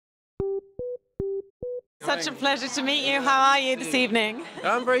such a pleasure to meet you. How are you this evening?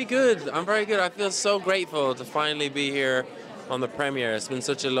 I'm very good. I'm very good. I feel so grateful to finally be here on the premiere. It's been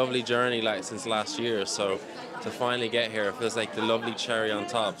such a lovely journey, like since last year. So to finally get here, it feels like the lovely cherry on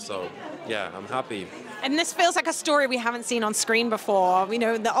top. So yeah, I'm happy. And this feels like a story we haven't seen on screen before. You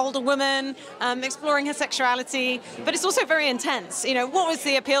know, the older woman exploring her sexuality, but it's also very intense. You know, what was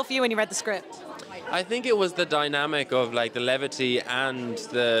the appeal for you when you read the script? I think it was the dynamic of like the levity and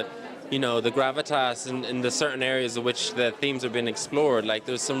the, you know, the gravitas in the certain areas in which the themes have been explored. Like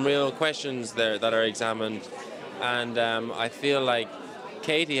there's some real questions there that are examined, and I feel like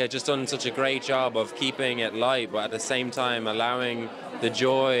Katie had just done such a great job of keeping it light, but at the same time allowing the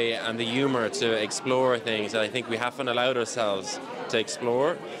joy and the humor to explore things that I think we haven't allowed ourselves to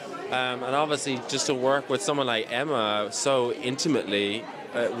explore. And obviously just to work with someone like Emma so intimately,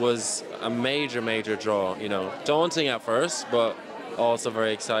 it was a major, major draw, you know. Daunting at first, but also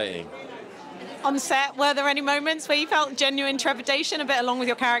very exciting. On set, were there any moments where you felt genuine trepidation a bit along with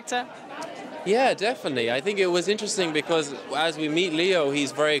your character? Yeah, definitely. I think it was interesting because as we meet Leo,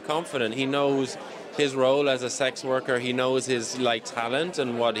 he's very confident. He knows his role as a sex worker. He knows his like talent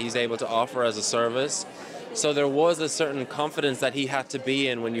and what he's able to offer as a service. So there was a certain confidence that he had to be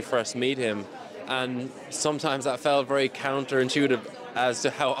in when you first meet him. And sometimes that felt very counterintuitive as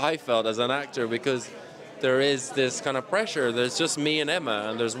to how I felt as an actor, because there is this kind of pressure. There's just me and Emma,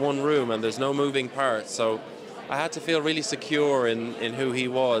 and there's one room, and there's no moving parts. So I had to feel really secure in who he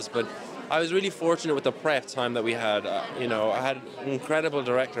was. But I was really fortunate with the prep time that we had. You know, I had an incredible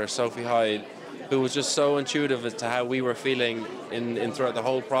director, Sophie Hyde, who was just so intuitive as to how we were feeling in throughout the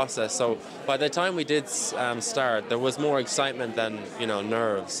whole process. So by the time we did start, there was more excitement than, you know,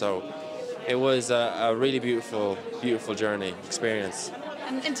 nerves. So it was a really beautiful, beautiful journey, experience.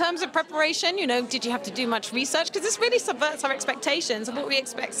 And in terms of preparation, you know, did you have to do much research? Because this really subverts our expectations of what we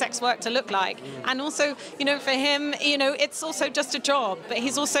expect sex work to look like. And also, you know, for him, you know, it's also just a job, but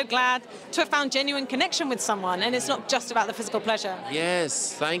he's also glad to have found genuine connection with someone, and it's not just about the physical pleasure.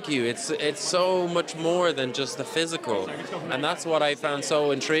 Yes, thank you. It's so much more than just the physical. And that's what I found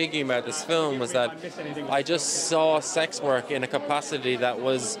so intriguing about this film, was that I just saw sex work in a capacity that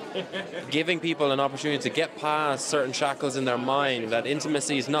was giving people an opportunity to get past certain shackles in their mind, that intimacy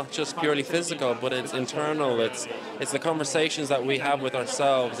is not just purely physical, but it's internal. It's the conversations that we have with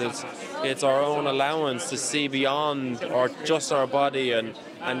ourselves. It's our own allowance to see beyond or just our body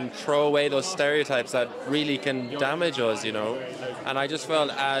and throw away those stereotypes that really can damage us, you know. And I just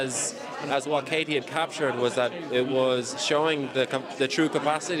felt as what Katie had captured was that it was showing the true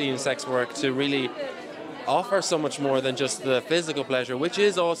capacity in sex work to really offer so much more than just the physical pleasure, which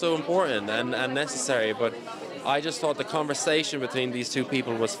is also important and necessary. But I just thought the conversation between these two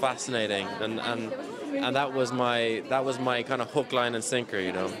people was fascinating, and that was my kind of hook, line, and sinker,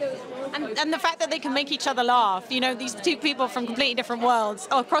 you know. And the fact that they can make each other laugh, you know, these two people from completely different worlds,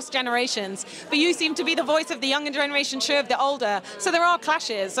 across generations, but you seem to be the voice of the younger generation, sure, of the older, so there are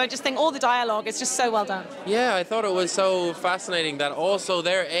clashes. So I just think all the dialogue is just so well done. Yeah, I thought it was so fascinating that also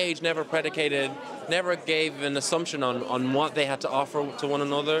their age never gave an assumption on what they had to offer to one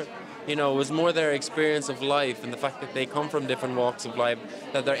another. You know, it was more their experience of life and the fact that they come from different walks of life,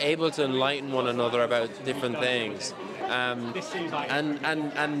 that they're able to enlighten one another about different things. And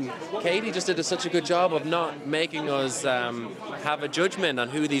Katie just did such a good job of not making us have a judgment on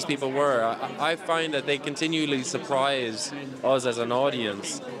who these people were. I find that they continually surprise us as an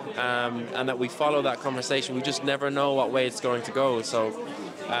audience, and that we follow that conversation. We just never know what way it's going to go. So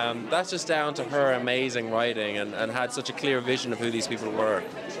that's just down to her amazing writing and had such a clear vision of who these people were.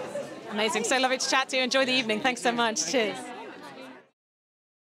 Amazing. So lovely to chat to you. Enjoy the evening. Thanks so much. Cheers.